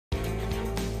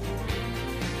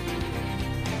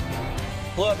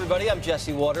Hello, everybody. I'm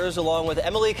Jesse Waters, along with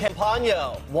Emily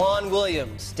Campagno, Juan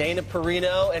Williams, Dana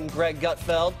Perino, and Greg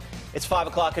Gutfeld. It's 5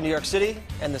 o'clock in New York City,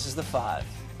 and this is The Five.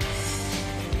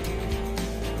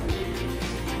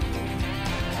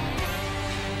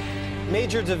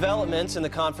 Major developments in the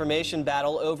confirmation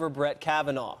battle over Bret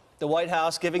Kavanaugh. The White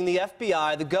House giving the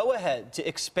FBI the go-ahead to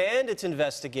expand its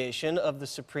investigation of the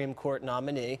Supreme Court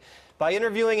nominee by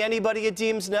interviewing anybody it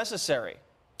deems necessary.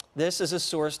 This, as a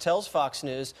source tells Fox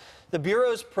News, the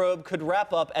Bureau's probe could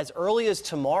wrap up as early as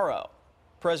tomorrow.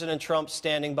 President Trump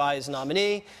standing by his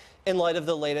nominee in light of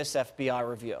the latest FBI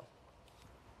review.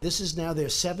 This is now their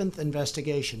 7th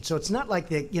investigation, so it's not like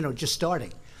they're, just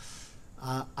starting.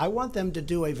 I want them to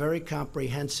do a very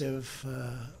comprehensive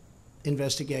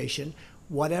investigation,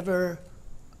 whatever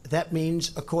that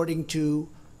means according to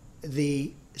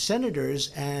the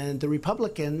senators and the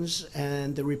Republicans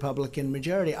and the Republican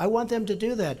majority. I want them to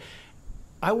do that.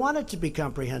 I want it to be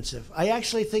comprehensive. I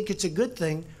actually think it's a good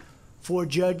thing for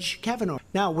Judge Kavanaugh.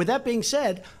 Now, with that being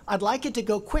said, I'd like it to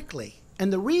go quickly.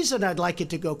 And the reason I'd like it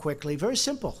to go quickly, very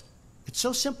simple. It's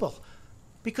so simple.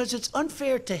 Because it's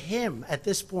unfair to him at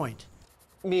this point.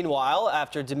 Meanwhile,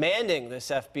 after demanding this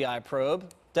FBI probe,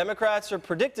 Democrats are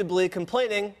predictably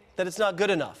complaining that it's not good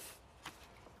enough.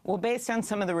 Well, based on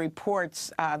some of the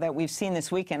reports that we've seen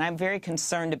this weekend, I'm very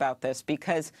concerned about this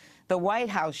because the White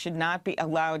House should not be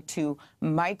allowed to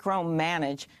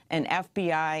micromanage an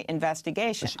FBI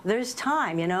investigation. There's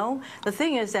time, The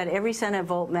thing is that every Senate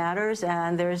vote matters,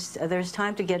 and there's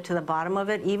time to get to the bottom of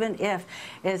it. Even if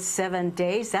it's 7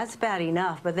 days, that's bad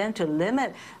enough. But then to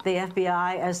limit the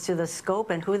FBI as to the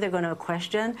scope and who they're going to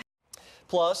question.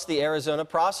 Plus, the Arizona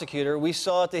prosecutor we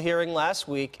saw at the hearing last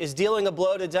week is dealing a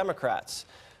blow to Democrats.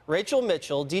 Rachel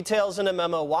Mitchell details in a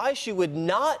memo why she would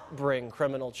not bring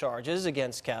criminal charges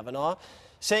against Kavanaugh,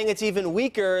 saying it's even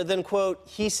weaker than, quote,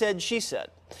 he said, she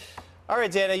said. All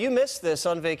right, Dana, you missed this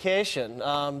on vacation.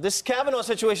 This Kavanaugh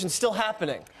situation is still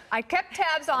happening. I kept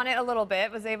tabs on it a little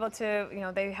bit, was able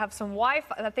to, they have some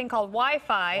Wi-Fi, that thing called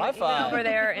Wi-Fi over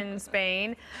there in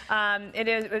Spain. It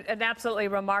is an absolutely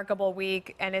remarkable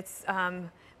week, and it's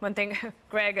one thing,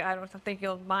 Greg, I don't think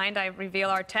you'll mind, I reveal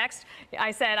our text. I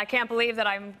said, I can't believe that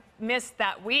I missed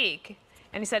that week.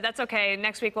 And he said, that's okay,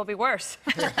 next week will be worse.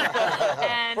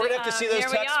 And, we're going to have to see those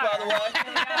texts, by the way.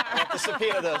 We'll have to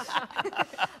subpoena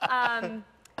those.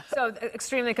 So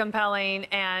extremely compelling,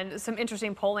 and some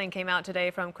interesting polling came out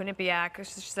today from Quinnipiac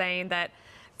saying that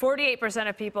 48%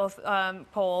 of people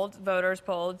voters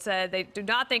polled, said they do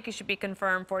not think he should be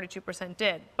confirmed, 42%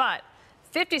 did. But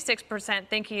 56%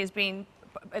 think he is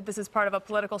this is part of a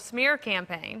political smear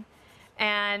campaign.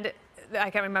 And I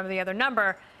can't remember the other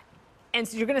number. And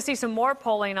so you're going to see some more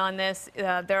polling on this.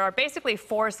 There are basically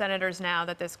 4 senators now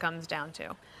that this comes down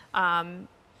to.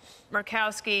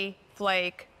 Murkowski,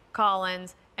 Flake,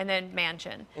 Collins, and then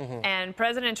Manchin. And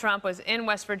President Trump was in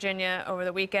West Virginia over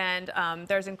the weekend.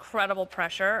 There's incredible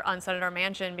pressure on Senator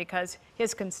Manchin because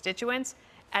his constituents,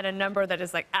 at a number that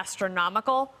is like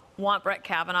astronomical, want Bret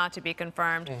Kavanaugh to be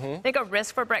confirmed. I think a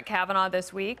risk for Bret Kavanaugh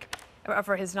this week, or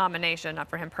for his nomination, not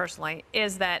for him personally,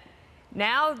 is that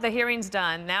now the hearing's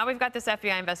done. Now we've got this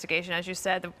FBI investigation. As you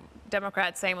said, the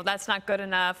Democrats saying, well, that's not good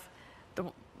enough.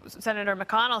 Senator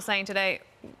McConnell saying today,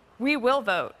 we will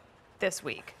vote this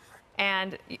week.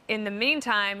 And in the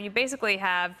meantime, you basically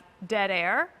have dead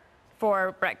air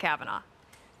for Bret Kavanaugh.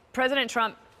 President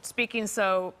Trump speaking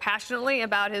so passionately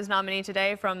about his nominee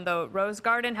today from the Rose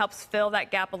Garden helps fill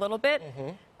that gap a little bit.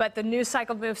 But the news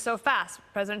cycle moves so fast.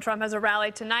 President Trump has a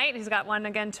rally tonight. He's got one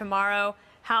again tomorrow.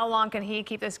 How long can he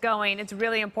keep this going? It's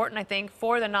really important, I think,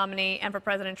 for the nominee and for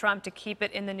President Trump to keep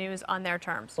it in the news on their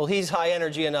terms. Well, he's high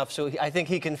energy enough, so I think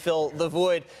he can fill the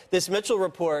void. This Mitchell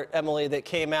report, Emily, that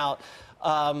came out,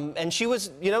 and she was,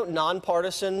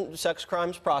 nonpartisan sex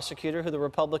crimes prosecutor who the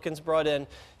Republicans brought in.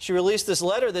 She released this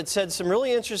letter that said some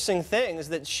really interesting things,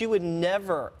 that she would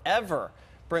never, ever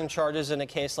bring charges in a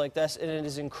case like this, and it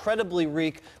is incredibly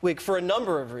weak for a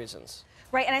number of reasons.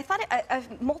 Right, and I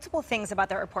thought multiple things about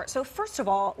that report. So first of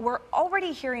all, we're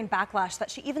already hearing backlash that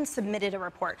she even submitted a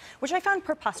report, which I found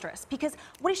preposterous, because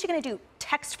what is she going to do?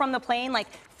 Text from the plane like,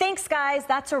 thanks guys,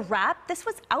 that's a wrap? This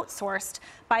was outsourced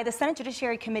by the Senate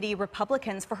Judiciary Committee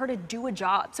Republicans for her to do a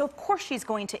job. So of course she's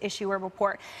going to issue a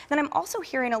report. Then I'm also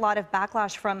hearing a lot of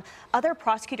backlash from other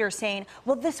prosecutors saying,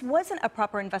 well, this wasn't a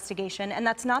proper investigation and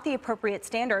that's not the appropriate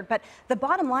standard. But the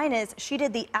bottom line is she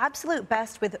did the absolute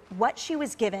best with what she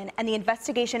was given and the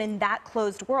investigation in that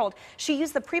closed world. She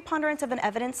used the preponderance of an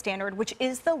evidence standard, which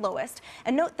is the lowest.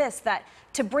 And note this, that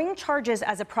to bring charges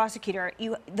as a prosecutor,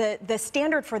 the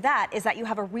standard for that is that you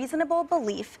have a reasonable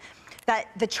belief that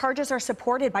the charges are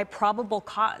supported by probable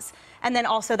cause, and then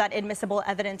also that admissible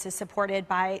evidence is supported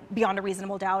by beyond a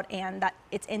reasonable doubt and that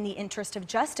it's in the interest of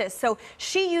justice. So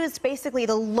she used basically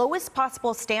the lowest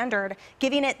possible standard,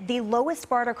 giving it the lowest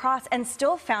bar to cross, and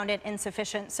still found it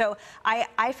insufficient. So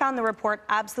I found the report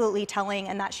absolutely telling,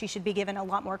 and that she should be given a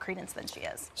lot more credence than she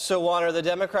is. So, Juan, are the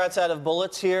Democrats out of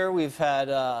bullets here? We've had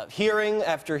hearing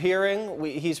after hearing.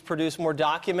 He's produced more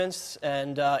documents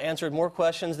and answered more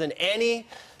questions than any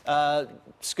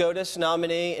SCOTUS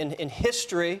nominee in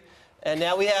history. And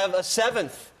now we have a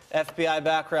 7th FBI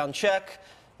background check.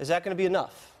 Is that going to be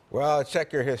enough? Well,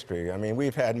 check your history. I mean,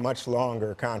 we've had much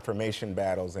longer confirmation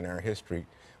battles in our history.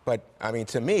 But, I mean,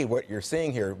 to me, what you're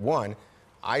seeing here, one,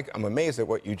 I'm amazed at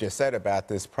what you just said about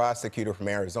this prosecutor from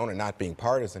Arizona not being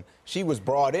partisan. She was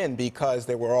brought in because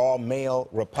they were all male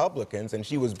Republicans, and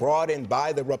she was brought in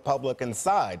by the Republican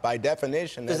side. By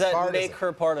definition, does that make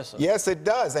her partisan? Yes, it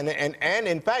does. And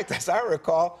in fact, as I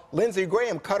recall, Lindsey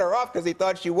Graham cut her off because he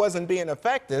thought she wasn't being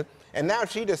effective. And now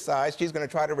she decides she's going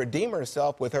to try to redeem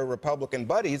herself with her Republican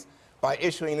buddies by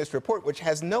issuing this report, which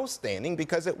has no standing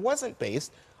because it wasn't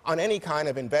based on any kind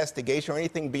of investigation or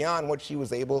anything beyond what she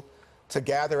was able to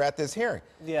gather at this hearing.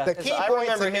 Yeah, because I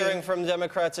remember hearing from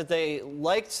Democrats that they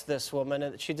liked this woman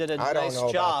and that she did a nice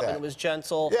job and it was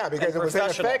gentle. Yeah, because it was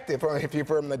ineffective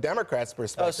from the Democrats'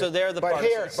 perspective. Oh, so they're the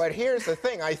partisans. But here's the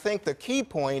thing. I think the key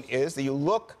point is that you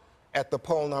look at the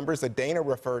poll numbers that Dana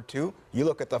referred to. You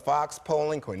look at the Fox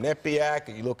polling,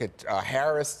 Quinnipiac, you look at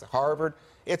Harris, Harvard.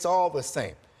 It's all the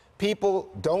same.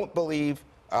 People don't believe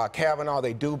Kavanaugh.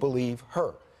 They do believe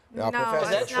her. No,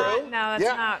 that's true. No, that's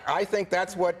not. I think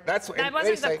that's what. That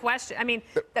wasn't the question. I mean,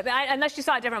 unless you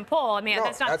saw a different poll. I mean, no,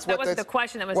 that wasn't the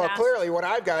question that was asked. Well, clearly, what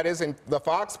I've got is in the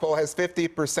Fox poll has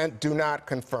 50% do not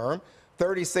confirm,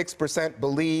 36%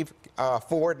 believe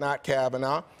Ford, not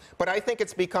Kavanaugh. But I think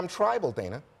it's become tribal,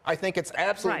 Dana. I think it's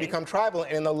absolutely become tribal.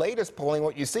 And in the latest polling,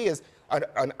 what you see is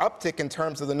an uptick in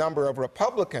terms of the number of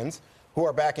Republicans who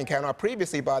are backing Kavanaugh.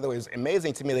 Previously, by the way, it was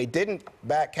amazing to me, they didn't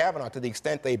back Kavanaugh to the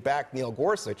extent they backed Neil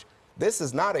Gorsuch. This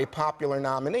is not a popular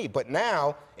nominee. But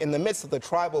now, in the midst of the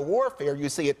tribal warfare, you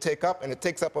see it tick up, and it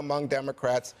ticks up among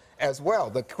Democrats as well.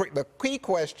 The key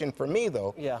question for me,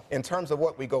 though, in terms of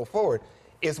what we go forward,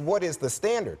 is what is the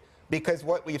standard? Because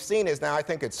what we've seen is now I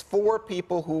think it's 4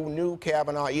 people who knew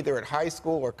Kavanaugh either at high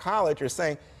school or college are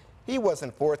saying he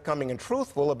wasn't forthcoming and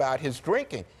truthful about his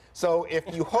drinking. So if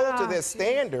you hold to this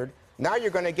standard, now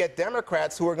you're going to get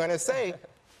Democrats who are going to say,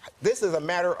 this is a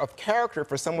matter of character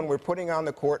for someone we're putting on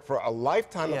the court for a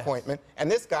lifetime appointment,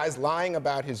 and this guy's lying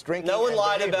about his drinking. No one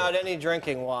lied about any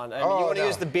drinking, Juan. I mean, you want to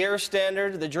use the beer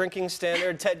standard, the drinking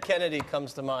standard, Ted Kennedy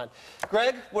comes to mind.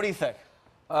 Greg, what do you think?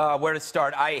 Where to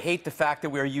start? I hate the fact that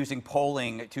we're using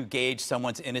polling to gauge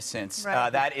someone's innocence. Right.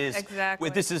 That is,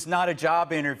 this is not a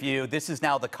job interview. This is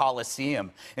now the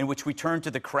Coliseum, in which we turn to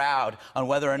the crowd on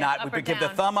whether or not we could give the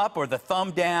thumb up or the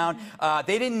thumb down.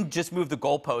 They didn't just move the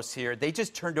goalposts here. They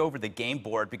just turned over the game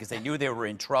board because they knew they were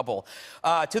in trouble.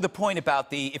 To the point about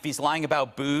if he's lying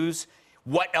about booze,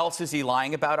 what else is he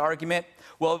lying about argument?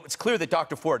 Well, it's clear that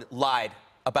Dr. Ford lied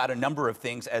about a number of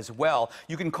things as well.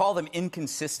 You can call them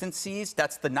inconsistencies.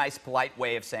 That's the nice, polite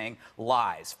way of saying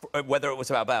lies. Whether it was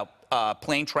about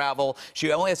plane travel,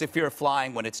 she only has a fear of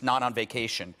flying when it's not on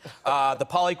vacation. The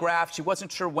polygraph, she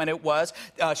wasn't sure when it was.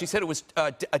 She said it was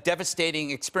a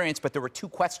devastating experience, but there were 2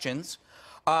 questions.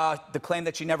 The claim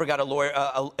that she never got a lawyer,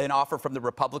 an offer from the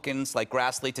Republicans like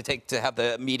Grassley to have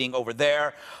the meeting over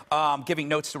there, giving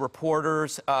notes to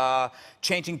reporters,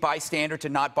 changing bystander to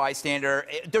not bystander.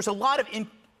 There's a lot of,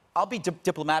 I'll be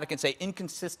diplomatic and say,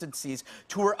 inconsistencies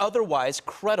to her otherwise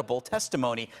credible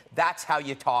testimony. That's how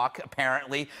you talk,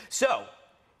 apparently. So,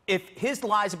 if his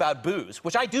lies about booze,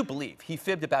 which I do believe, he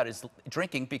fibbed about his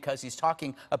drinking because he's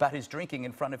talking about his drinking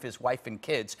in front of his wife and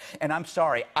kids. And I'm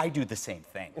sorry, I do the same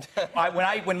thing.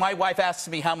 When my wife asks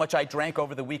me how much I drank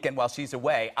over the weekend while she's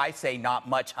away, I say, not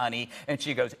much, honey. And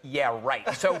she goes, yeah,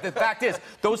 right. So the fact is,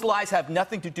 those lies have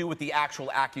nothing to do with the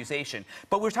actual accusation.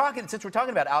 But since we're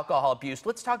talking about alcohol abuse,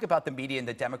 let's talk about the media and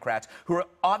the Democrats, who are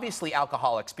obviously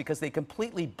alcoholics because they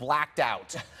completely blacked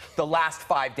out the last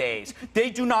 5 days.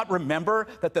 They do not remember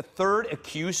that the third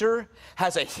accuser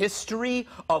has a history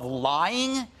of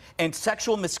lying and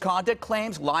sexual misconduct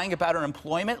claims, lying about her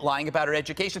employment, lying about her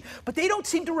education. But they don't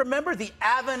seem to remember the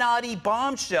Avenatti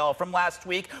bombshell from last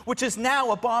week, which is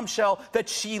now a bombshell that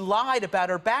she lied about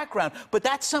her background. But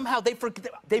that somehow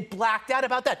they blacked out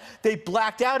about that. They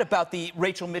blacked out about the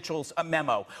Rachel Mitchell's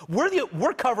memo.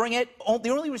 We're covering it. The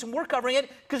only reason we're covering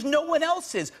it because no one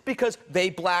else is, because they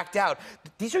blacked out.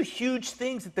 These are huge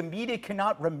things that the media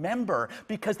cannot remember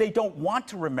because they don't want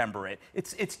to remember it.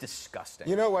 It's disgusting.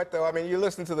 You know what, though? I mean, you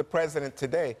listen to the president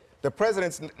today. The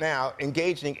president's now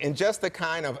engaging in just the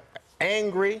kind of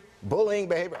angry, bullying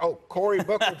behavior. Oh, Cory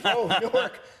Booker drove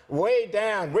Newark way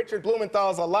down. Richard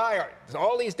Blumenthal's a liar.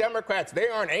 All these Democrats, they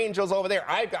aren't angels over there.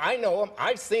 I know them.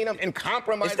 I've seen them in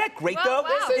compromise. Isn't that great, though?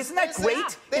 Wow. Isn't that great?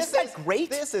 Isn't that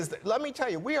great? Let me tell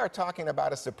you, we are talking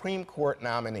about a Supreme Court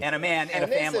nominee. And a man and a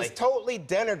family. This is totally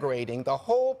denigrating the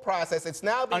whole process. It's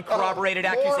now become uncorroborated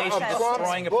accusation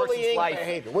destroying a person's life.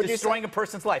 Behavior. Destroying a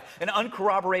person's life. An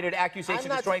uncorroborated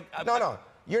accusation destroying... No.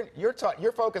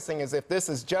 You're focusing as if this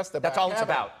is just about. That's all it's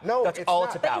about. No, that's all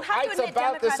it's about. But you have to it's admit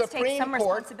about the Democrats take Supreme some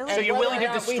Court. responsibility. So you're willing to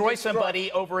destroy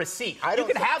somebody over a seat? You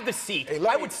can have the seat. Hey,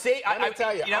 I would say. Let me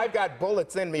tell you, know, I've got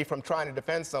bullets in me from trying to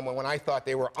defend someone when I thought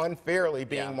they were unfairly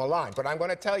being maligned. But I'm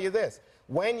going to tell you this.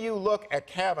 When you look at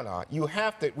Kavanaugh, you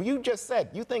have to, you just said,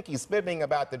 you think he's fibbing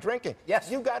about the drinking. Yes.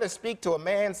 You've got to speak to a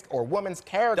man's or woman's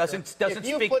character. Doesn't if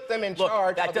you speak, put them in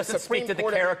charge that of the doesn't Supreme speak to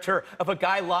Court the character of a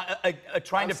guy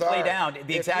trying to play down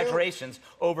the exaggerations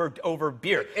over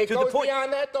beer. It to goes the point,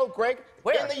 beyond that, though, Greg.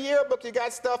 Where? In the yearbook, you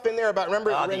got stuff in there about,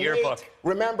 the yearbook.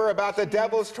 Remember about the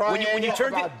Devil's Triangle, when you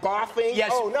turned about boffing? Yes.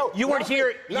 Oh, no. You weren't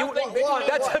here.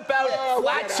 That's about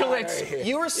flatulence.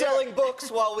 You were selling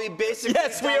books while we basically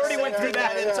we already went through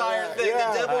that entire thing.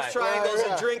 The Devil's Triangle is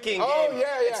a drinking game. Oh, yeah.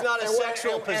 It's not a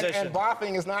sexual position. And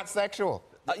boffing is not sexual.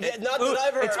 Not that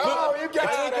I've heard. You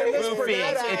got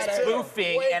It's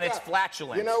boofing and it's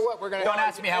flatulence. You know what? We're gonna. Don't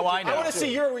ask me how I know. I want to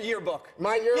see your yearbook.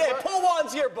 My yearbook? Yeah, pull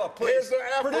Juan's yearbook, please. Here's the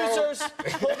afro. Producers,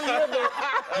 pull the yearbook.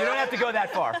 You don't have to go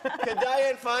that far. Could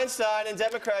Dianne Feinstein and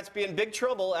Democrats be in big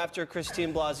trouble after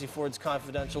Christine Blasey Ford's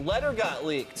confidential letter got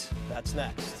leaked? That's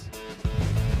next.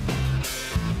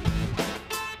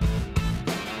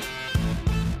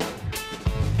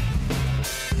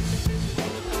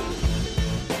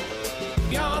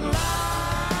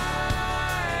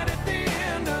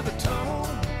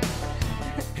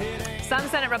 Some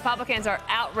Senate Republicans are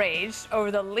outraged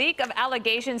over the leak of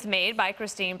allegations made by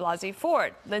Christine Blasey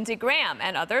Ford. Lindsey Graham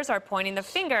and others are pointing the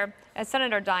finger at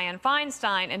Senator Dianne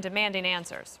Feinstein and demanding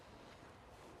answers.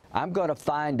 I'm going to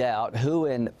find out who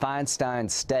in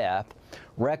Feinstein's staff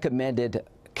recommended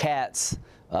Katz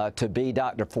to be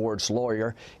Dr. Ford's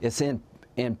lawyer. It's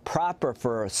improper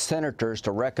for senators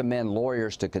to recommend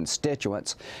lawyers to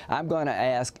constituents. I'm going to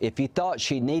ask, if you thought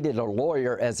she needed a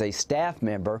lawyer as a staff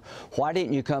member, why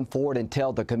didn't you come forward and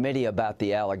tell the committee about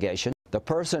the allegation? The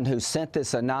person who sent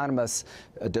this anonymous,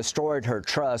 destroyed her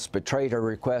trust, betrayed her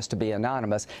request to be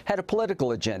anonymous, had a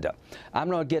political agenda. I'm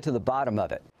going to get to the bottom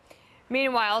of it.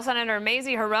 Meanwhile, Senator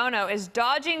Mazie Hirono is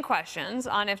dodging questions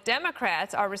on if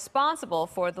Democrats are responsible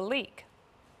for the leak.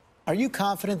 Are you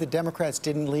confident the Democrats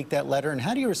didn't leak that letter? And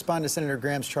how do you respond to Senator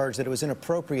Graham's charge that it was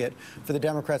inappropriate for the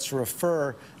Democrats to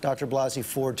refer Dr. Blasey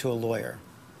Ford to a lawyer?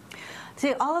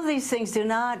 See, all of these things do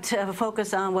not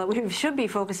focus on what we should be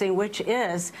focusing, which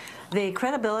is the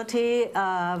credibility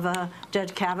of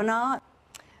Judge Kavanaugh.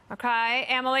 Okay,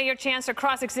 Emily, your chance to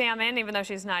cross-examine, even though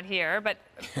she's not here, but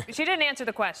she didn't answer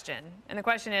the question. And the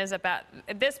question is about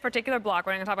this particular block.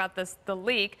 We're going to talk about the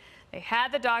leak. They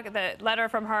had the letter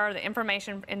from her, the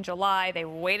information in July. They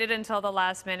waited until the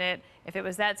last minute. If it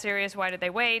was that serious, why did they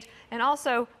wait? And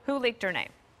also, who leaked her name?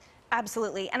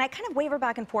 Absolutely. And I kind of waver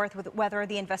back and forth with whether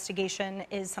the investigation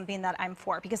is something that I'm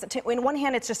for. Because in one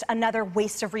hand, it's just another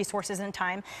waste of resources and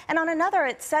time. And on another,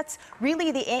 it sets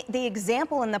really the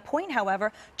example and the point,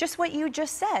 however, just what you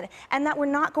just said. And that we're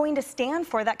not going to stand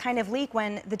for that kind of leak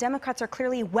when the Democrats are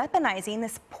clearly weaponizing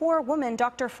this poor woman,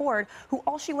 Dr. Ford, who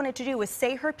all she wanted to do was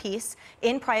say her piece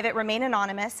in private, remain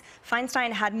anonymous.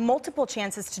 Feinstein had multiple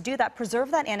chances to do that,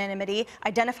 preserve that anonymity,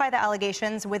 identify the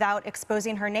allegations without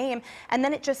exposing her name. And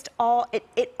then it just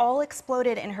all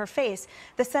exploded in her face.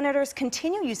 The senators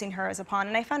continue using her as a pawn,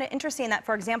 and I found it interesting that,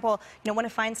 for example, one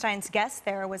of Feinstein's guests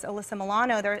there was Alyssa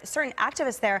Milano. There are certain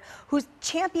activists there who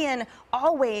champion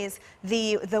always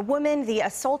the woman, the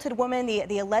assaulted woman,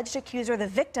 the alleged accuser, the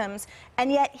victims,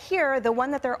 and yet here, the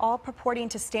one that they're all purporting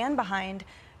to stand behind,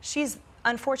 she's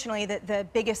unfortunately, the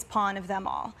biggest pawn of them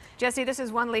all. Jesse, this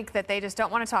is one leak that they just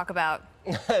don't want to talk about.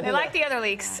 They like the other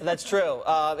leaks. That's true.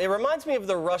 It reminds me of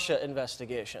the Russia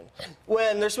investigation,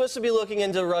 when they're supposed to be looking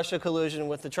into Russia collusion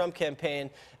with the Trump campaign,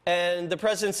 and the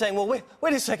president's saying, well,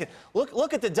 wait a second,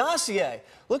 look at the dossier,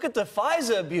 look at the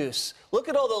FISA abuse, look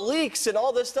at all the leaks and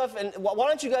all this stuff, and why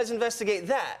don't you guys investigate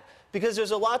that? Because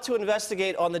there's a lot to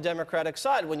investigate on the Democratic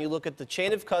side. When you look at the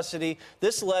chain of custody,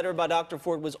 this letter by Dr.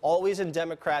 Ford was always in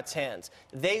Democrats' hands.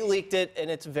 They leaked it, and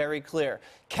it's very clear.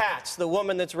 Katz, the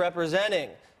woman that's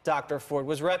representing Dr. Ford,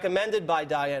 was recommended by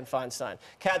Dianne Feinstein.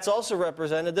 Katz also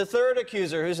represented the third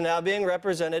accuser, who's now being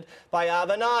represented by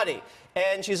Hannity.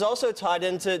 And she's also tied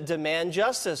into Demand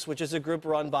Justice, which is a group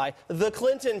run by the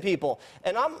Clinton people.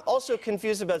 And I'm also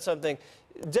confused about something.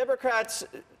 Democrats,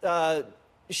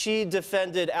 she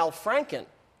defended Al Franken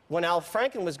when Al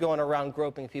Franken was going around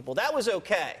groping people. That was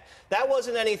okay. That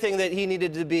wasn't anything that he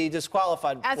needed to be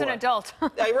disqualified for. As an adult.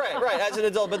 Right, as an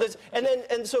adult. But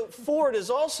and so Ford is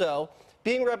also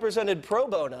being represented pro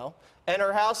bono, and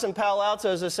her house in Palo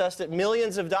Alto is assessed at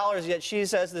millions of dollars, yet she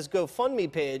has this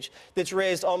GoFundMe page that's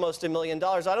raised almost $1 million.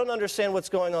 I don't understand what's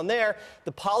going on there.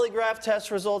 The polygraph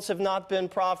test results have not been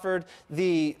proffered.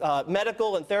 The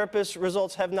medical and therapist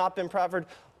results have not been proffered.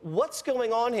 What's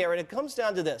going on here? And it comes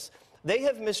down to this. They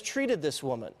have mistreated this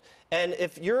woman. And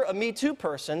if you're a Me Too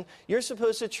person, you're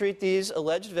supposed to treat these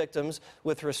alleged victims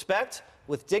with respect,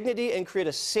 with dignity, and create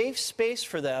a safe space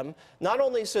for them, not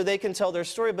only so they can tell their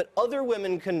story, but other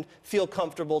women can feel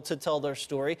comfortable to tell their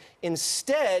story.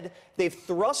 Instead, they've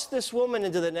thrust this woman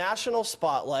into the national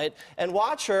spotlight and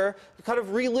watch her kind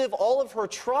of relive all of her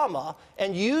trauma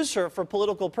and use her for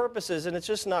political purposes, and it's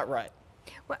just not right.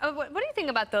 What do you think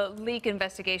about the leak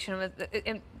investigation?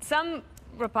 Some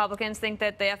Republicans think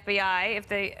that the FBI, if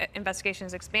the investigation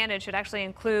is expanded, should actually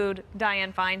include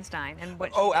Dianne Feinstein. And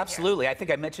what absolutely. I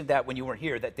think I mentioned that when you weren't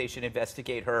here, that they should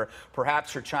investigate her.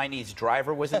 Perhaps her Chinese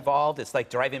driver was involved. It's like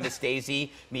Driving Miss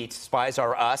Daisy meets Spies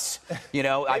Are Us. You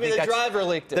know, I think the driver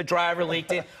leaked it. The driver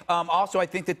leaked it. Also, I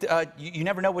think that you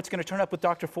never know what's going to turn up with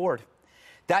Dr. Ford.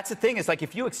 That's the thing, is like,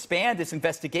 if you expand this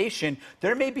investigation,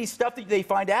 there may be stuff that they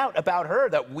find out about her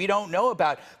that we don't know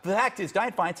about. The fact is,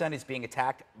 Dianne Feinstein is being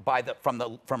attacked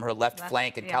from her left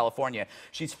flank in California.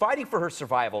 She's fighting for her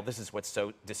survival. This is what's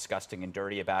so disgusting and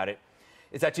dirty about it,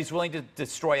 is that she's willing to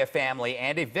destroy a family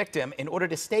and a victim in order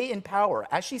to stay in power.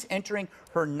 As she's entering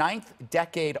her 9th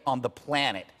decade on the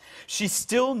planet, she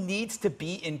still needs to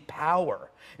be in power.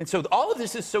 And so all of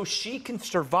this is so she can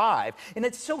survive, and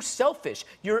it's so selfish.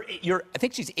 I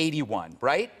think she's 81,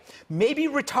 right? Maybe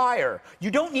retire. You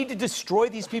don't need to destroy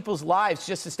these people's lives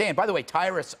just to stay. And by the way,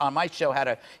 Tyrus on my show had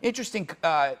an interesting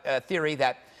theory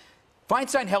that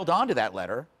Feinstein held on to that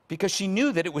letter because she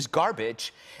knew that it was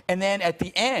garbage, and then at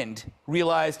the end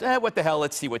realized, what the hell,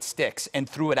 let's see what sticks, and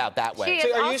threw it out that way.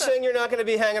 So are you saying you're not going to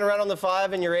be hanging around on the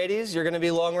 5 in your 80s? You're going to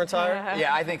be long retired?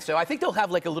 Yeah, I think so. I think they'll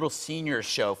have like a little senior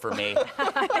show for me.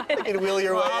 You can wheel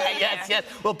your way. Yes.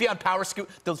 We'll be on power scoot,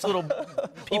 those little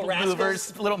people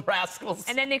movers, little rascals.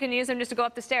 And then you can use them just to go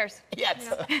up the stairs.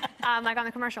 Yes. You know? Like on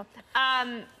the commercial.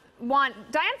 Dianne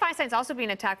Feinstein's also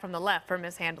being attacked from the left for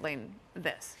mishandling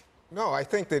this. No, I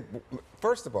think that,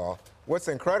 first of all, what's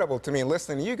incredible to me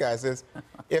listening to you guys is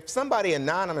if somebody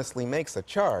anonymously makes a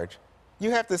charge, you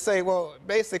have to say, well,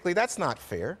 basically, that's not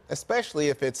fair, especially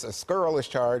if it's a scurrilous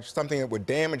charge, something that would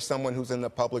damage someone who's in the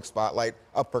public spotlight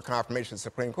up for confirmation to the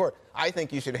Supreme Court. I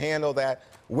think you should handle that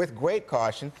with great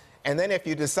caution. And then if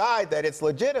you decide that it's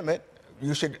legitimate,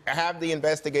 you should have the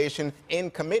investigation in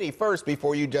committee first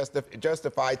before you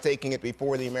justify taking it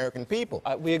before the American people.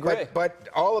 We agree. But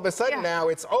all of a sudden now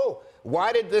it's,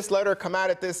 why did this letter come out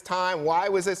at this time? Why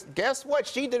was this? Guess what?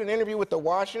 She did an interview with the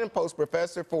Washington Post,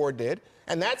 Professor Ford did,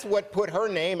 and that's what put her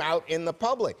name out in the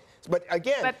public. But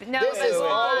again, this is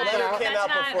all about.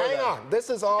 Hang on.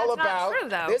 This is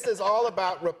all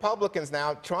about Republicans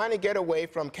now trying to get away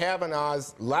from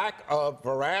Kavanaugh's lack of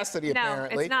veracity,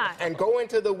 apparently, and go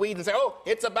into the weeds and say,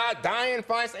 it's about Dianne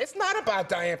Feinstein. It's not about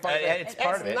Dianne Feinstein. It's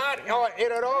part of it. It's not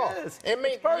it at all. I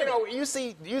mean,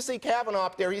 you see Kavanaugh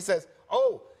up there. He says,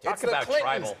 it's the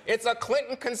Clintons. It's a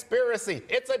Clinton conspiracy.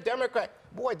 It's a Democrat.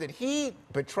 Boy, did he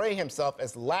betray himself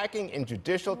as lacking in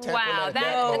judicial temperament.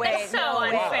 Wow, that's so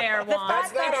unfair, Juan.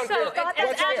 That's not unfair.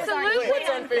 That's absolutely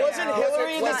unfair. Wasn't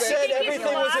Hillary that said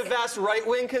everything was a vast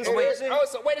right-wing conspiracy? Oh,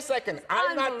 so wait a second.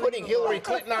 I'm not putting Hillary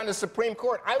Clinton on the Supreme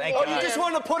Court. You just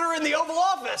want to put her in the Oval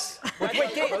Office.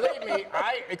 Believe me,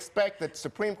 I expect that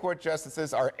Supreme Court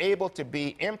justices are able to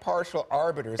be impartial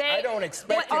arbiters. I don't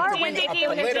expect them to be a political...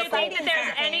 Do you think that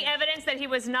there's any evidence that he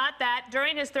was not that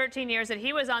during his 13 years that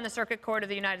he was on the Circuit Court of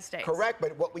the United States? Correct,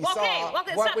 but what we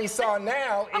saw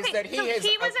now is that he has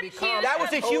become... That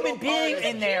was a human being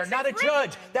in there, not a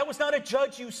judge. That was not a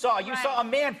judge you saw. You saw a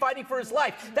man fighting for his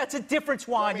life. That's a difference,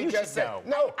 Juan. You should know.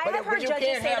 No, but you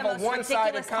can't have a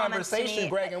one-sided conversation,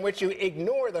 Greg, in which you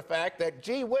ignore the fact that,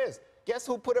 gee whiz, guess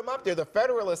who put him up there? The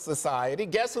Federalist Society.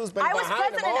 Guess who's been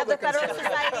behind him all the I was president of the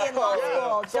Federalist Society in law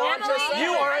school. So I'm just saying.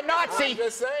 You are a Nazi.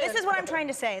 This is what I'm trying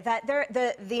to say, that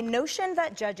the notion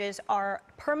that judges are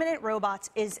permanent robots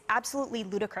is absolutely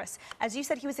ludicrous. As you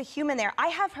said, he was a human there. I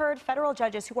have heard federal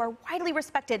judges who are widely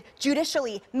respected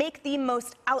judicially make the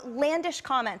most outlandish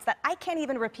comments that I can't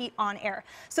even repeat on air.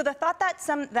 So the thought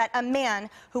that a man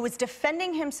who was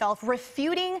defending himself,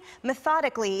 refuting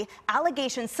methodically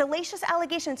allegations, salacious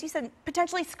allegations, you said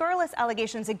potentially scurrilous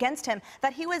allegations against him,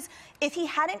 that he was, if he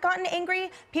hadn't gotten angry,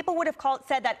 people would have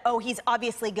said that, oh, he's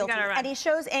obviously guilty. And he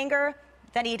shows anger,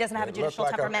 then he doesn't have a judicial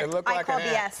temperament. I call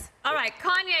BS. All right,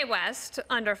 Kanye West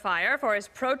under fire for his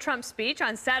pro-Trump speech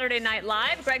on Saturday Night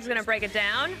Live. Greg's going to break it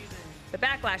down. The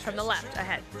backlash from the left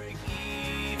ahead.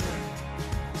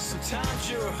 Sometimes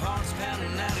your heart's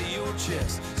pounding out of your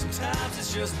chest. Sometimes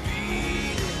it's just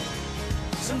beating.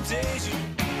 Some days you...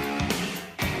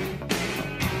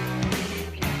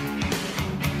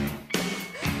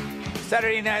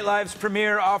 Saturday Night Live's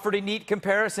premiere offered a neat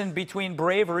comparison between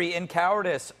bravery and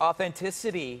cowardice,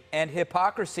 authenticity and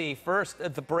hypocrisy. First,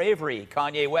 the bravery.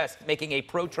 Kanye West making a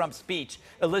pro-Trump speech,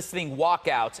 eliciting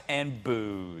walkouts and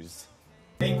boos.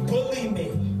 They bullied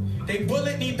me. They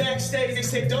bullied me backstage. They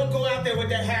said, don't go out there with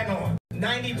that hat on.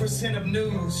 90% of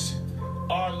news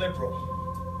are liberal.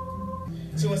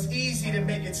 So it's easy to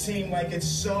make it seem like it's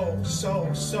so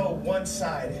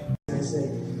one-sided. They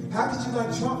say, how could you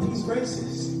like Trump? He's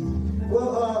racist.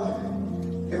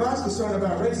 Well, if I was concerned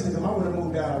about racism, I would have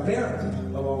moved out of America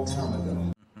a long time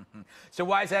ago. So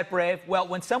why is that brave? Well,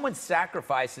 when someone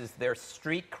sacrifices their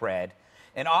street cred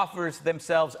and offers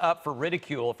themselves up for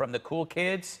ridicule from the cool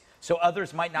kids so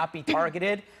others might not be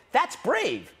targeted, that's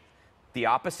brave. The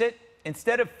opposite,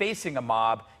 instead of facing a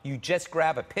mob, you just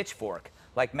grab a pitchfork,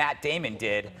 like Matt Damon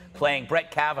did playing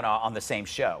Bret Kavanaugh on the same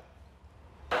show.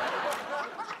 Let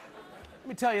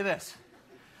me tell you this.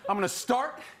 I'm going to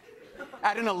start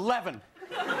at an 11.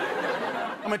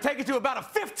 I'm going to take it to about a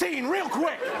 15 real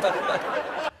quick.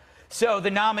 So the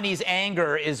nominee's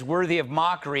anger is worthy of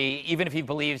mockery, even if he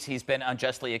believes he's been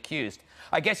unjustly accused.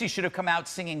 I guess he should have come out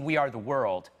singing We Are the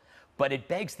World. But it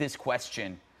begs this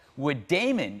question. Would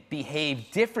Damon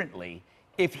behave differently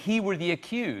if he were the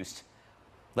accused?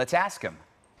 Let's ask him.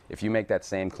 If you make that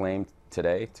same claim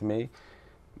today to me,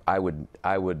 I'd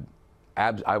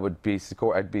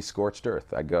be scorched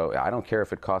earth. I'd go, I don't care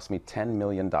if it costs me $10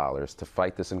 million to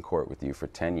fight this in court with you for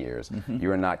 10 years.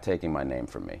 You are not taking my name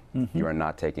from me. You are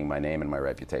not taking my name and my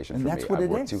reputation from me. I've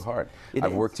worked too hard.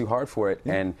 I've worked too hard for it,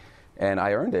 and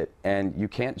I earned it, and you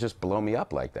can't just blow me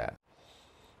up like that.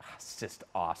 It's just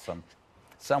awesome.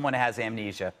 Someone has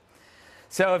amnesia.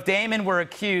 So if Damon were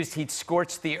accused, he'd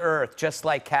scorch the earth, just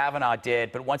like Kavanaugh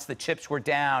did. But once the chips were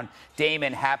down,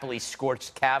 Damon happily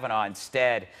scorched Kavanaugh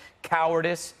instead.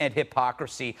 Cowardice and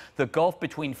hypocrisy, the gulf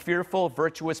between fearful,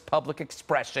 virtuous public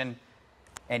expression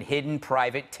and hidden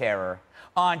private terror.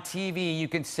 On TV, you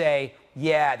can say,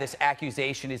 yeah, this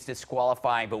accusation is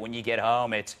disqualifying, but when you get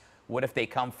home, it's, what if they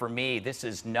come for me? This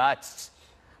is nuts.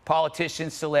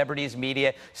 Politicians, celebrities,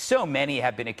 media, so many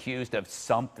have been accused of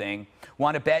something.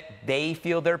 Want to bet they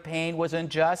feel their pain was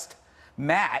unjust?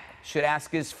 Matt should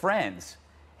ask his friends,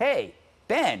 hey,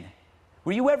 Ben,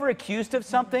 were you ever accused of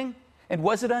something? And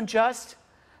was it unjust?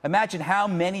 Imagine how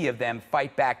many of them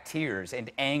fight back tears and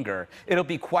anger. It'll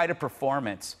be quite a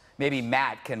performance. Maybe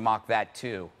Matt can mock that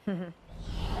too.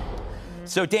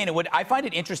 So Dana, I find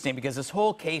it interesting because this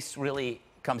whole case really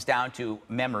comes down to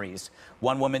memories.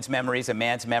 One woman's memories, a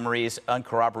man's memories,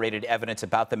 uncorroborated evidence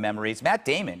about the memories. Matt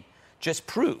Damon just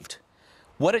proved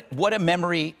what a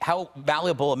memory, how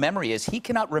valuable a memory is. He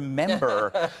cannot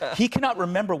remember. He cannot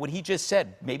remember what he just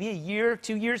said maybe a year,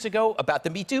 2 years ago about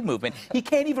the Me Too movement. He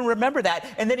can't even remember that.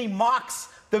 And then he mocks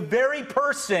the very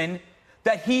person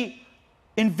that he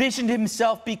envisioned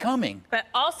himself becoming. But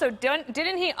also,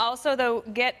 didn't he also, though,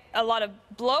 get a lot of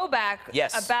blowback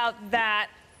about that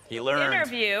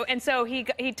interview, and so he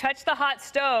touched the hot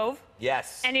stove.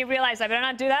 Yes. And he realized, I better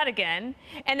not do that again.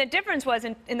 And the difference was,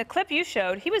 in the clip you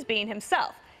showed, he was being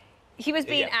himself. He was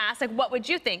being asked, like, what would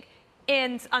you think?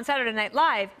 On Saturday Night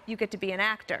Live, you get to be an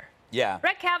actor. Yeah.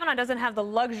 Bret Kavanaugh doesn't have the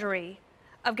luxury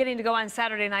of getting to go on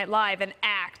Saturday Night Live and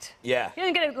act. Yeah. He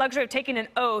doesn't get the luxury of taking an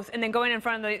oath and then going in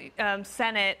front of the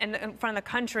Senate and in front of the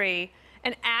country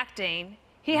and acting.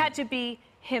 He had to be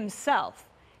himself.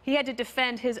 He had to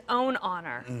defend his own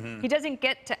honor. He doesn't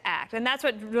get to act, and that's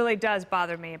what really does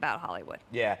bother me about Hollywood.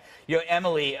 Yeah. You know,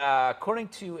 Emily, according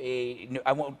to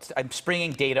I'm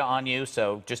springing data on you,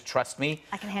 so just trust me.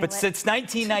 I can handle it. But since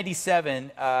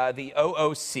 1997, the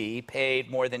OOC paid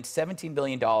more than $17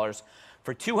 billion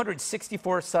for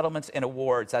 264 settlements and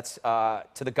awards. That's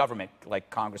to the government, like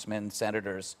congressmen,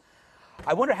 senators.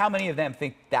 I wonder how many of them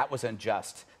think that was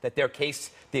unjust, that their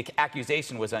case, the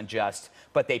accusation was unjust,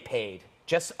 but they paid.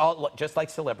 Just like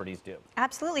celebrities do.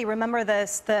 Absolutely. Remember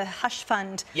the hush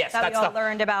fund that we all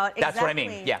learned about? That's what I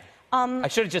mean. Yeah. I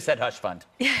should have just said hush fund.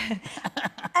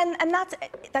 And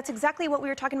that's exactly what we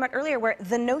were talking about earlier, where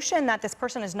the notion that this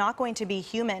person is not going to be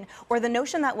human, or the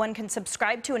notion that one can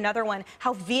subscribe to another one,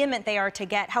 how vehement they are to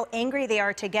get, how angry they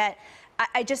are to get.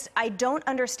 I don't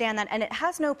understand that, and it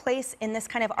has no place in this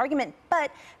kind of argument. But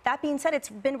that being said, it's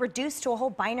been reduced to a whole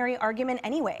binary argument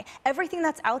anyway. Everything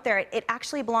that's out there, it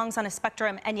actually belongs on a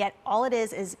spectrum, and yet all it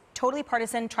is totally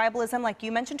partisan tribalism, like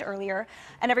you mentioned earlier,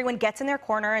 and everyone gets in their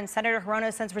corner, and Senator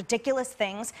Hirono says ridiculous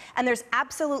things, and there's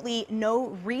absolutely no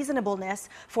reasonableness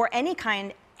for any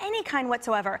kind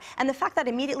whatsoever. And the fact that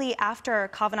immediately after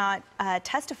Kavanaugh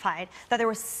testified, that there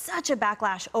was such a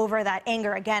backlash over that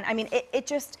anger again, I mean,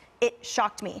 it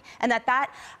shocked me. And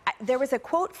there was a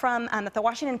quote from that the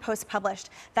Washington Post published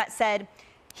that said,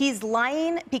 he's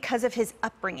lying because of his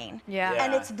upbringing. Yeah.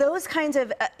 And it's those kinds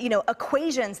of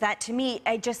equations that, to me,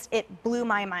 it blew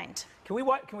my mind. Can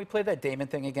we play that Damon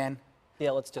thing again?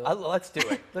 Yeah, let's do it. Let's do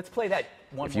it. Let's play that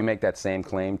one. If you make that same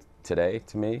claim today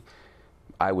to me,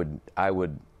 I'd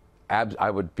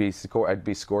be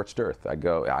scorched earth. I'd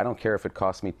go, I don't care if it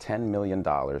costs me $10 million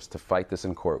to fight this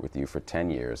in court with you for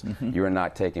 10 years. You are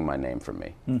not taking my name from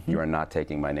me. You are not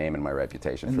taking my name and my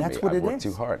reputation from me. I've worked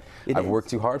too hard. I've worked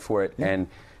too hard for it, and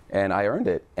I earned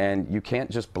it, and you can't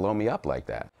just blow me up like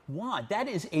that. Juan, that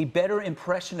is a better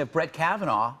impression of Bret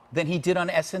Kavanaugh than he did on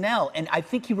SNL, and I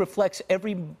think he reflects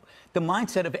the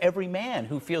mindset of every man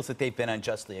who feels that they've been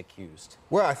unjustly accused.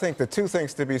 Well, I think the two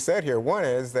things to be said here. One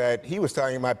is that he was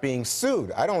talking about being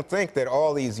sued. I don't think that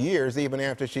all these years, even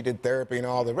after she did therapy and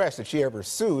all the rest, that she ever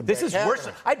sued. This is worse.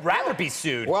 I'd rather be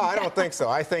sued. Well, I don't think so.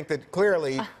 I think that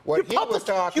clearly what he was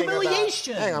talking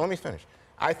humiliation. about... Hang on, let me finish.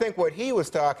 I think what he was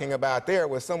talking about there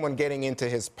was someone getting into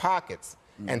his pockets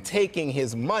and taking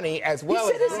his money as well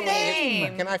as his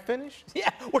name. Can I finish?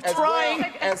 Yeah, we're trying.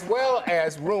 As well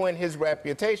as ruin his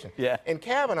reputation. Yeah. In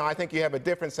Kavanaugh, I think you have a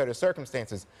different set of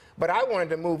circumstances. But I wanted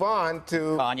to move on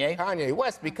to Kanye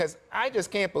West, because I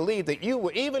just can't believe that you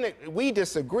would, even if we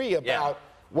disagree about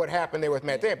what happened there with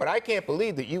Matt Damon, but I can't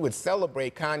believe that you would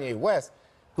celebrate Kanye West,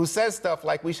 who says stuff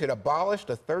like we should abolish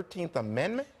the 13th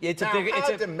Amendment?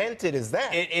 How demented is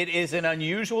that? It is an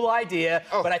unusual idea,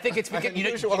 but I think it's because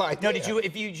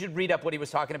if you should read up what he was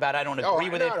talking about. I don't agree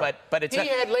with it, but it's. He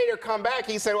had later come back.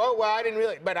 He said, "Oh well, I didn't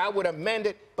really, but I would amend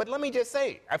it." But let me just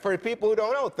say, for people who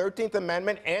don't know, 13th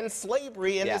Amendment ends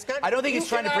slavery in this country. I don't think he's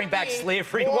trying to bring back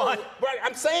slavery. Right,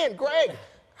 I'm saying, Greg.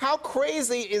 How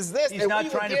crazy is this? He's not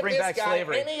trying to bring back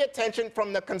slavery. Any attention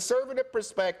from the conservative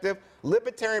perspective,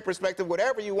 libertarian perspective,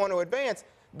 whatever you want to advance,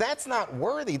 that's not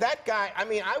worthy. That guy, I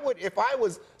mean, if I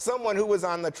was someone who was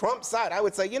on the Trump side, I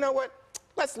would say, you know what?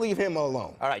 Let's leave him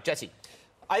alone. All right, Jesse.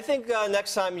 I think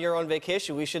next time you're on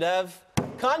vacation, we should have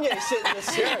Kanye sit in the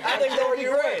seat. I think that would be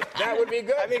great. That would be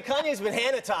good. I mean, Kanye's been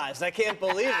Hannitized. I can't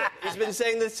believe it. He's been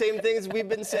saying the same things we've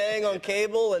been saying on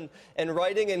cable and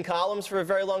writing in columns for a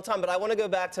very long time. But I want to go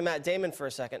back to Matt Damon for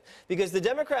a second, because the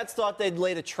Democrats thought they'd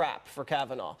laid a trap for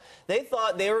Kavanaugh. They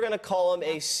thought they were going to call him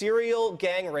a serial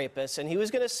gang rapist, and he was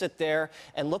going to sit there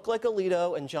and look like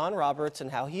Alito and John Roberts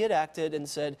and how he had acted and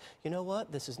said, you know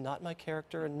what, this is not my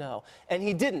character, and no. And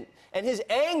he didn't. And his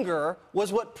anger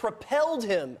was what propelled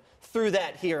him through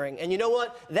that hearing. And you know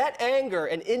what? That anger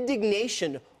and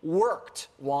indignation worked,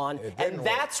 Juan. And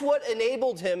that's what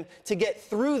enabled him to get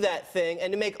through that thing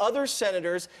and to make other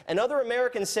senators and other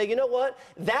Americans say, you know what?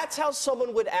 That's how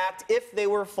someone would act if they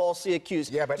were falsely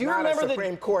accused. Yeah, but do you not remember a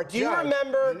Supreme Court judge. Do you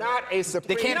remember? Not a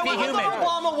Supreme Court. They can't be human.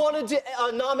 Obama wanted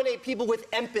to nominate people with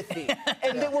empathy,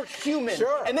 and they were human.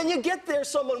 Sure. And then you get there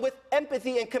someone with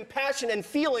empathy and compassion and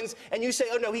feelings, and you say,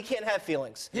 oh, no, he can't have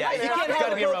feelings. Yeah, you can't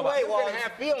have it both ways. You can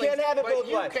have feelings, can't have it but both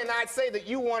you ways. cannot say that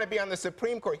you want to be on the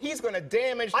Supreme Court. He's going to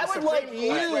damage the I would Supreme like Court's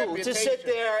you reputation. to sit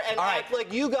there and act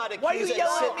like you got accused. What are you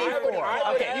yelling at me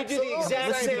for? Okay, you do the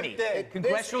exact same thing.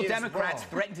 Congressional Democrats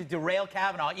threaten to derail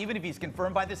Kavanaugh, even if he's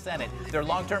confirmed by the Senate. Their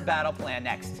long-term battle plan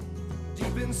next.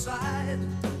 Deep inside.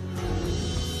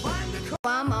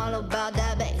 I'm all about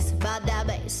that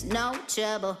bass, no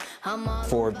trouble.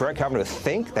 For Bret Kavanaugh to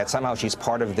think that somehow she's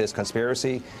part of this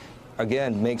conspiracy,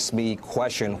 again, makes me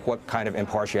question what kind of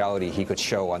impartiality he could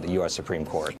show on the U.S. Supreme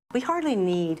Court. We hardly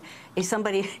need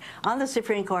somebody on the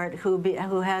Supreme Court who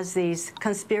has these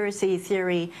conspiracy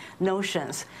theory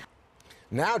notions.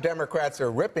 Now Democrats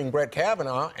are ripping Bret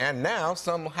Kavanaugh, and now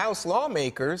some House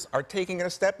lawmakers are taking it a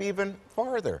step even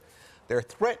farther. They're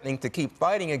threatening to keep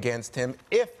fighting against him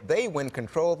if they win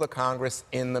control of the Congress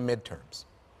in the midterms.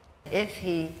 If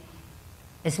he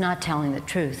is not telling the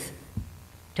truth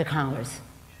to Congress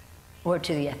or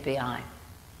to the FBI,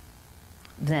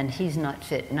 then he's not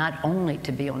fit not only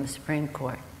to be on the Supreme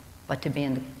Court, but to be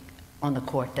on the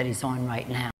court that he's on right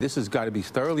now. This has got to be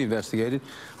thoroughly investigated.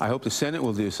 I hope the Senate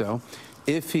will do so.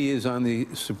 If he is on the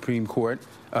Supreme Court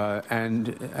and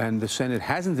the Senate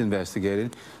hasn't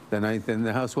investigated, then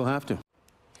the House will have to.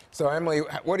 So, Emily,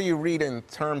 what do you read in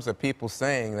terms of people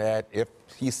saying that if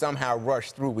he somehow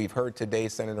rushed through? We've heard today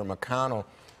Senator McConnell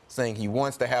saying he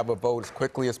wants to have a vote as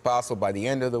quickly as possible by the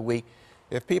end of the week.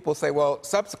 If people say, well,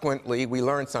 subsequently we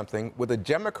learned something, would the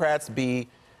Democrats be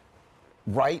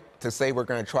right to say we're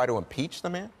going to try to impeach the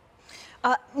man?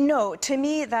 No, to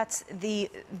me,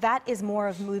 that is more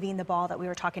of moving the ball that we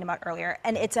were talking about earlier.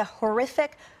 And it's a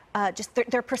horrific,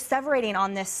 they're perseverating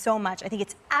on this so much. I think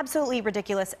it's absolutely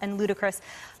ridiculous and ludicrous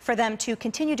for them to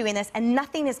continue doing this, and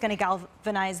nothing is going to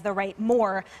galvanize the right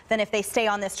more than if they stay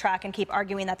on this track and keep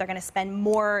arguing that they're going to spend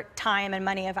more time and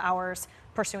money of hours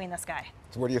pursuing this guy.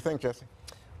 So what do you think, Jesse?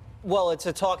 Well, it's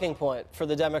a talking point for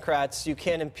the Democrats. You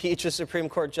can't impeach a Supreme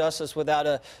Court justice without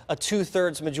a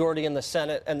two-thirds majority in the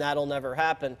Senate, and that'll never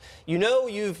happen. You know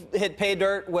you've hit pay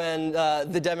dirt when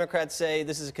the Democrats say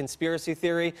this is a conspiracy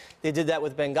theory. They did that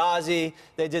with Benghazi.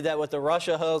 They did that with the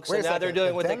Russia hoax, and now they're doing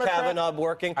it with the Kavanaugh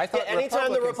working.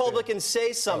 Anytime the Republicans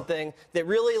say something that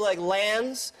really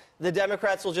lands, the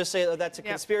Democrats will just say, oh, that's a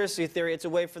conspiracy theory. It's a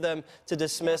way for them to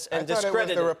dismiss and discredit it. I thought it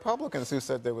was the Republicans who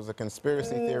said there was a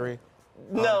conspiracy theory.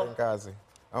 No. Benghazi.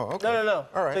 Oh, okay. No.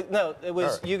 All right. No, it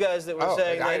was you guys that were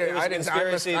saying that it was a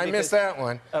conspiracy. I missed that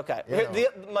one. Okay.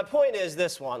 My point is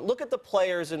this one. Look at the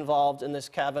players involved in this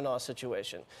Kavanaugh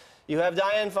situation. You have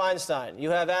Dianne Feinstein,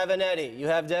 you have Hannity, you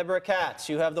have Deborah Katz,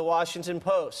 you have the Washington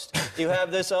Post, you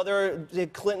have this other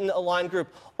Clinton-aligned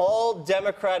group, all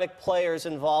Democratic players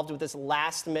involved with this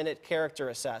last-minute character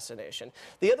assassination.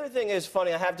 The other thing is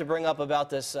funny, I have to bring up about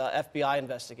this FBI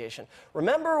investigation.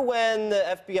 Remember when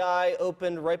the FBI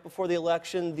opened right before the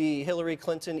election the Hillary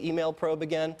Clinton email probe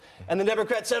again? And the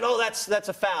Democrats said, oh, that's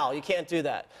a foul, you can't do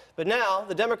that. But now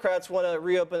the Democrats want to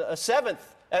reopen a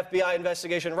seventh FBI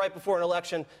investigation right before an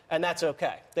election, and that's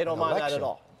okay. They don't mind that at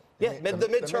all. Yeah, the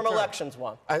midterm elections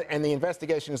one. And the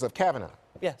investigations of Kavanaugh.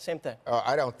 Yeah, same thing.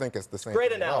 I don't think it's the same.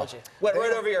 Great analogy. Went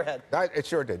right over your head. It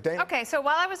sure did. Dana? Okay, so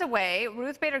while I was away,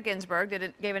 Ruth Bader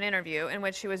Ginsburg gave an interview in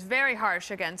which she was very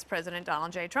harsh against President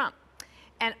Donald J. Trump.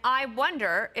 And I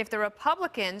wonder if the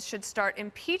Republicans should start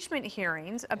impeachment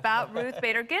hearings about Ruth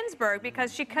Bader Ginsburg,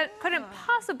 because she couldn't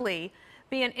possibly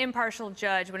be an impartial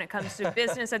judge when it comes to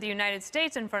business of the United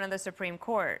States in front of the Supreme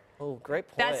Court. Oh, great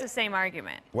point. That's the same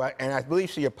argument. Well, and I believe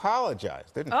she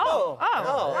apologized, didn't she?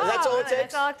 That's all it takes?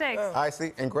 That's all it takes. I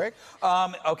see. And Greg?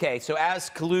 Okay, so as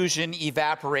collusion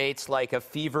evaporates like a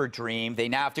fever dream, they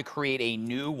now have to create a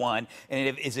new one.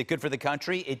 And is it good for the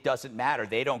country? It doesn't matter.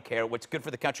 They don't care. What's good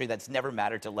for the country, that's never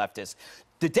mattered to leftists.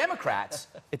 The Democrats,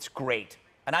 it's great.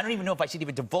 And I don't even know if I should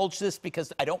even divulge this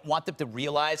because I don't want them to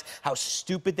realize how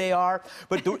stupid they are.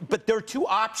 But there are two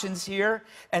options here,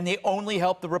 and they only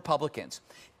help the Republicans.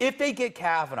 If they get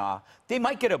Kavanaugh, they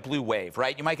might get a blue wave,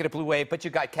 right? You might get a blue wave, but you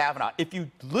got Kavanaugh. If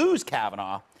you lose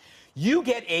Kavanaugh, you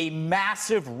get a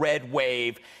massive red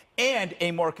wave and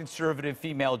a more conservative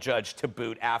female judge to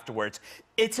boot afterwards.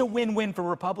 It's a win-win for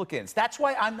Republicans. That's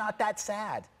why I'm not that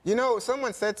sad. You know,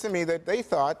 someone said to me that they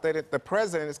thought that the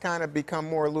president has kind of become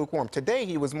more lukewarm. Today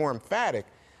he was more emphatic,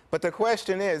 But the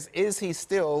question is he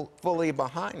still fully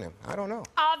behind him? I don't know.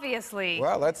 Obviously.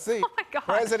 Well, let's see. Oh my God.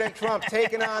 President Trump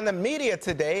taking on the media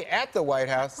today at the White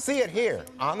House. See it here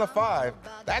on The 5.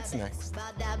 That's next.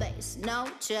 No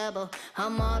trouble.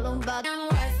 I'm all about I'm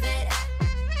worth it.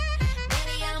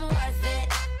 Baby, I'm worth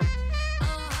it.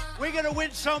 We're going to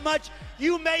win so much,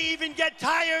 you may even get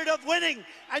tired of winning.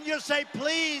 And you'll say,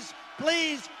 please,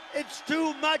 please, it's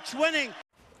too much winning.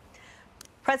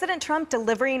 President Trump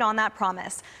delivering on that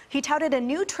promise. He touted a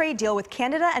new trade deal with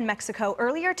Canada and Mexico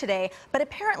earlier today, but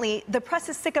apparently the press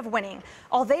is sick of winning.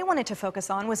 All they wanted to focus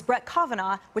on was Bret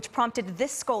Kavanaugh, which prompted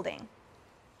this scolding.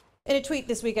 In a tweet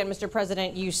this weekend, Mr.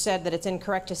 President, you said that it's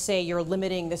incorrect to say you're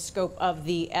limiting the scope of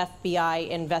the FBI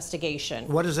investigation.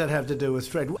 What does that have to do with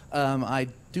trade? I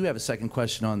do have a second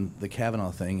question on the Kavanaugh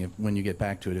thing, when you get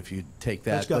back to it, if you take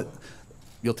that. Let's go. But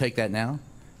you'll take that now?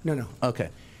 No. Okay.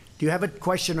 Do you have a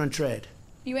question on trade?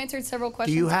 You answered several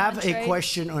questions. Do you have on a trade.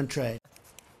 question on trade?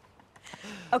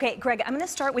 Okay, Greg, I'm going to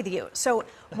start with you. So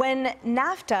when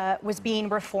NAFTA was being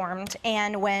reformed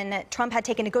and when Trump had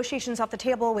taken negotiations off the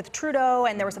table with Trudeau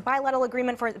and there was a bilateral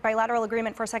agreement for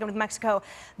a second with Mexico,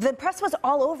 the press was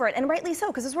all over it, and rightly so,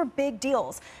 because those were big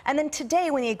deals. And then today,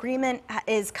 when the agreement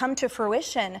is come to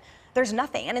fruition, there's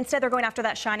nothing. And instead, they're going after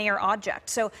that shinier object.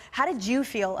 So how did you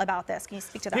feel about this? Can you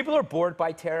speak to that? People are bored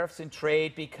by tariffs and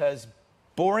trade because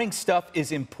boring stuff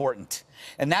is important.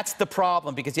 And that's the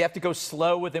problem, because you have to go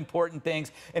slow with important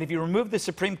things. And if you remove the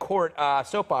Supreme Court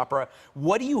soap opera,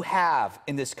 what do you have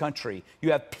in this country?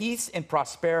 You have peace and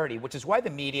prosperity, which is why the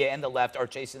media and the left are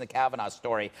chasing the Kavanaugh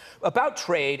story. About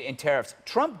trade and tariffs,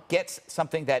 Trump gets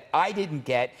something that I didn't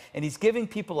get, and he's giving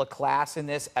people a class in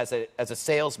this as a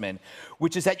salesman,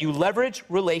 which is that you leverage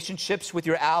relationships with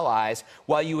your allies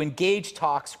while you engage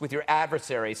talks with your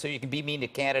adversaries, so you can be mean to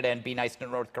Canada and be nice to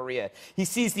North Korea. He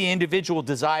sees the individual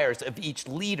desires of each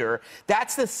leader.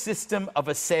 That's the system of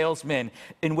a salesman,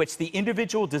 in which the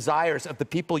individual desires of the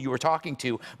people you are talking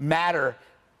to matter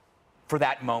for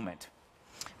that moment.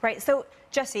 Right. So,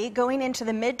 Jesse, going into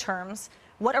the midterms,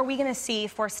 what are we going to see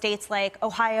for states like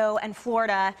Ohio and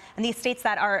Florida and these states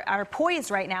that are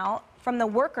poised right now from the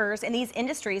workers in these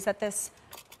industries that this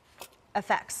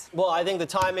affects? Well, I think the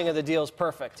timing of the deal is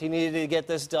perfect. He needed to get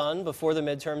this done before the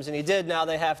midterms, and he did. Now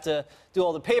they have to do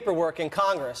all the paperwork in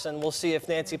Congress, and we'll see if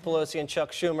Nancy Pelosi and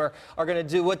Chuck Schumer are going to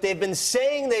do what they've been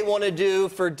saying they want to do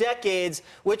for decades,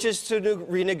 which is to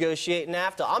renegotiate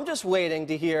NAFTA. I'm just waiting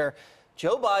to hear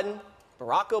Joe Biden,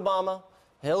 Barack Obama,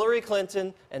 Hillary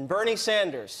Clinton, and Bernie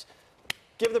Sanders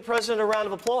give the president a round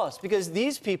of applause, because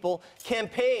these people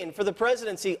campaigned for the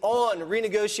presidency on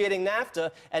renegotiating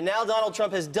NAFTA, and now Donald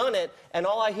Trump has done it, and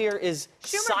all I hear is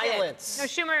silence. No,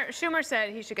 Schumer said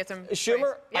he should get some.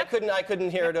 Schumer? Yep. I couldn't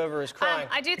hear it over his crying.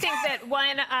 I do think that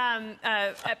when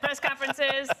at press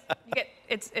conferences, you get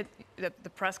the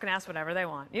press can ask whatever they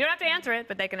want. You don't have to answer it,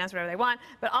 but they can ask whatever they want.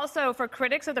 But also for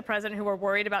critics of the president who were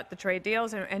worried about the trade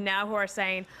deals and now who are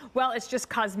saying, well, it's just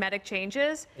cosmetic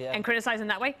changes and criticizing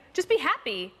that way, just be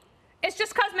happy. It's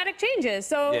just cosmetic changes.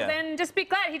 So then just be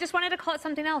glad. He just wanted to call it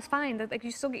something else. Fine. Like,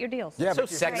 you still get your deals. Yeah,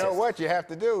 but you know what you have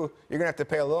to do? You're going to have to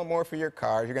pay a little more for your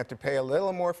cars. You're going to have to pay a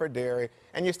little more for dairy.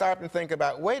 And you stop and think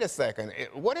about, wait a second,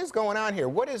 what is going on here?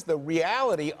 What is the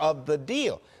reality of the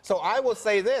deal? So I will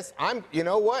say this. You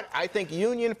know what? I think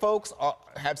union folks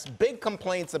have big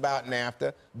complaints about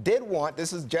NAFTA.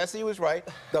 Jesse was right.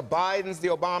 The Bidens, the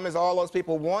Obamas, all those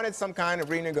people wanted some kind of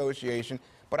renegotiation.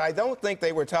 But I don't think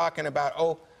they were talking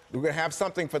about, we're going to have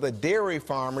something for the dairy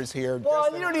farmers here.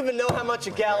 Well, you don't even know how much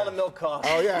a gallon of milk costs.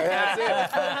 Oh, yeah, that's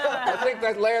it. I think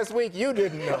that last week you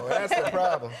didn't know. That's the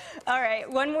problem. All right,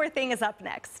 one more thing is up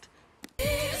next.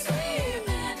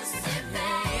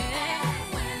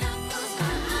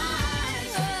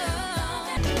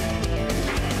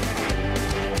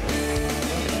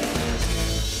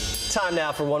 Time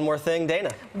now for one more thing. Dana.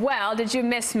 Well, did you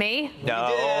miss me?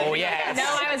 No, yes. No,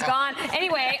 I was gone.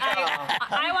 Anyway,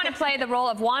 I want to play the role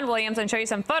of Juan Williams and show you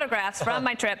some photographs from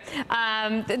my trip.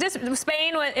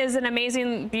 Spain is an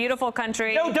amazing, beautiful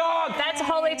country. No dog! That's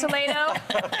Holy Toledo.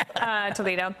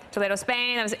 Toledo,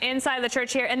 Spain. I was inside the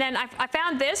church here. And then I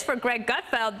found this for Greg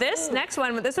Gutfeld. This next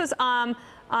one, this was on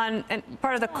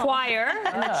part of the choir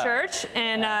in the church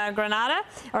in Granada,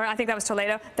 or I think that was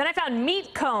Toledo. Then I found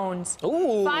meat cones.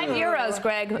 Ooh. €5,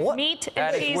 Greg. What? Meat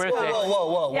that and cheese cones.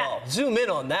 Whoa. Yeah. Zoom in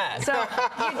on that. So,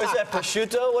 is that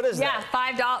prosciutto? What is that?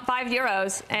 Yeah,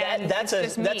 €5. And that's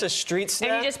a street snack?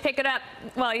 And you just pick it up.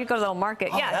 Well, you go to the little market.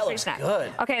 Oh, yeah, that street looks snack.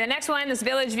 good. Okay, the next one is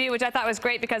Village View, which I thought was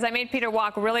great because I made Peter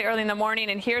walk really early in the morning,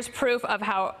 and here's proof of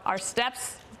how our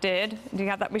steps did. Do you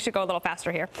have that? We should go a little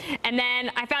faster here. And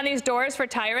then I found these doors for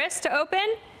Tyrus to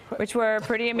open. which were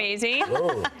pretty amazing.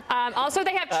 Also,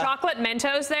 they have chocolate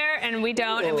Mentos there, and we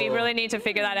don't, and we really need to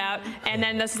figure that out. And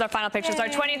then this is our final picture. It's our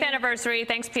 20th anniversary.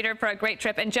 Thanks, Peter, for a great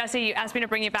trip. And Jesse, you asked me to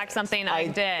bring you back something. I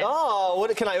did. Oh,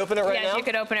 what? Can I open it right now? Yes, you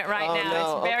could open it right now.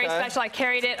 No. It's very special. I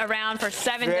carried it around for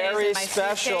 7 days in my Very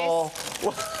special.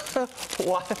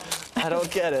 What? I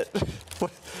don't get it.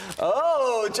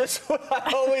 Oh, just what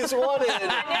I always wanted.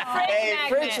 A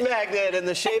fridge magnet in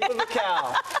the shape of a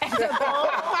cow.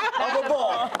 Of a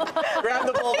bull. Grab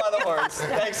the bull by the horns.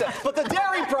 Thanks. But the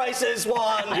dairy prices,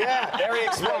 Juan. Yeah. Very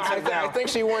expensive now. I think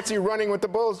she wants you running with the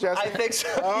bulls, Jesse. I think so.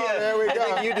 Oh, yeah, there we go.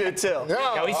 I think you do too.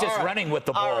 No, he's just running with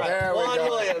the bull. All right. There we Juan go.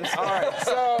 Williams. All right.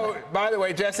 So, by the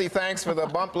way, Jesse, thanks for the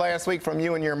bump last week from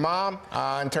you and your mom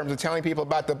in terms of telling people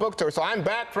about the book tour. So I'm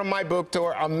back from my book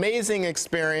tour. Amazing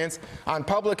experience. On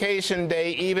publication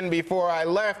day, even before I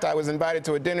left, I was invited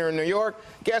to a dinner in New York.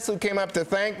 Guess who came up to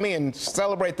thank me and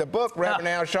celebrate the book? Reverend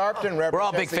Al Sharpton, Reverend We're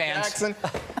all Jesse big fans. Jackson.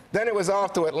 Then it was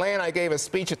off to Atlanta. I gave a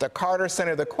speech at the Carter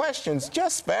Center. The questions,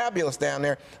 just fabulous down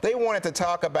there. They wanted to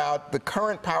talk about the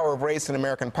current power of race in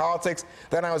American politics.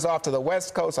 Then I was off to the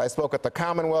West Coast. I spoke at the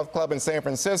Commonwealth Club in San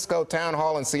Francisco, Town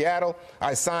Hall in Seattle.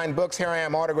 I signed books. Here I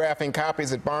am autographing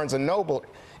copies at Barnes & Noble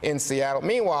in Seattle.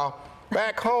 Meanwhile,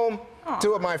 back home,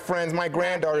 two of my friends, my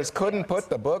granddaughters, couldn't put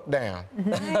the book down.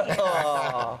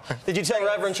 Did you tell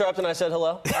Reverend Sharpton I said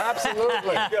hello?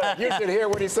 Absolutely. You should hear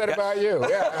what he said about you.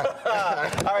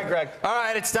 Yeah. All right, Greg. All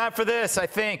right, it's time for this, I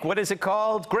think. What is it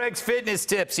called? Greg's Fitness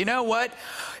Tips. You know what?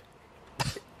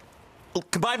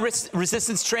 Combine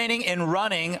resistance training and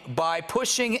running by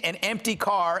pushing an empty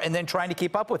car and then trying to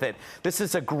keep up with it. This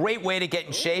is a great way to get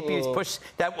in shape. You push,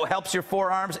 that helps your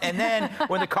forearms. And then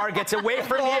when the car gets away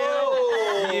from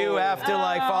you, you have to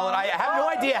like follow it. I have no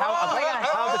idea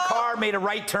how the car made a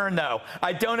right turn, though.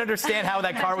 I don't understand how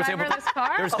that car was able to.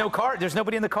 There's no car. There's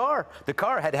nobody in the car. The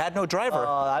car had no driver.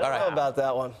 I don't know about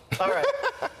that one. All right.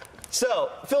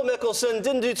 So, Phil Mickelson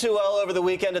didn't do too well over the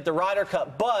weekend at the Ryder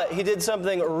Cup, but he did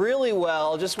something really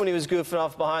well just when he was goofing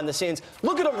off behind the scenes.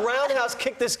 Look at him roundhouse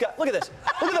kick this guy. Look at this.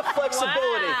 Look at the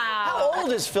flexibility. How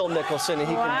old is Phil Mickelson and he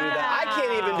can do that? I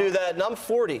can't even do that, and I'm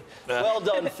 40. Well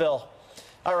done, Phil.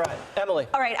 All right, Emily.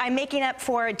 All right, I'm making up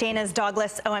for Dana's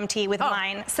dogless OMT with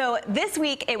mine. So this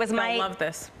week, it was my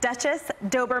Duchess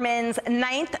Doberman's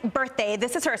 9th birthday.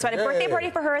 This is her. So I had a birthday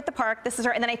party for her at the park. This is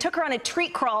her. And then I took her on a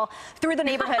treat crawl through the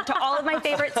neighborhood to all of my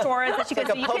favorite stores that she could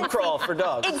see. Like a pub crawl for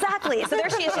dogs. Exactly. So there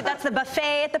she is. That's the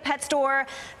buffet at the pet store.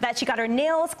 That she got her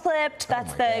nails clipped.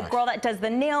 That's the girl that does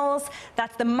the nails.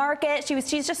 That's the market.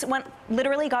 She's just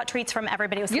literally got treats from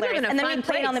everybody. It was hilarious. And then we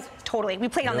played on we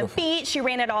played on the beach. She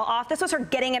ran it all off. This was her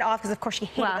getting it off because, of course, she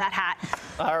hated that hat.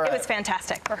 All right. It was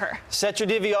fantastic for her. Set your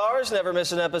DVRs. Never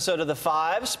miss an episode of The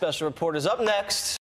Five. Special report is up next.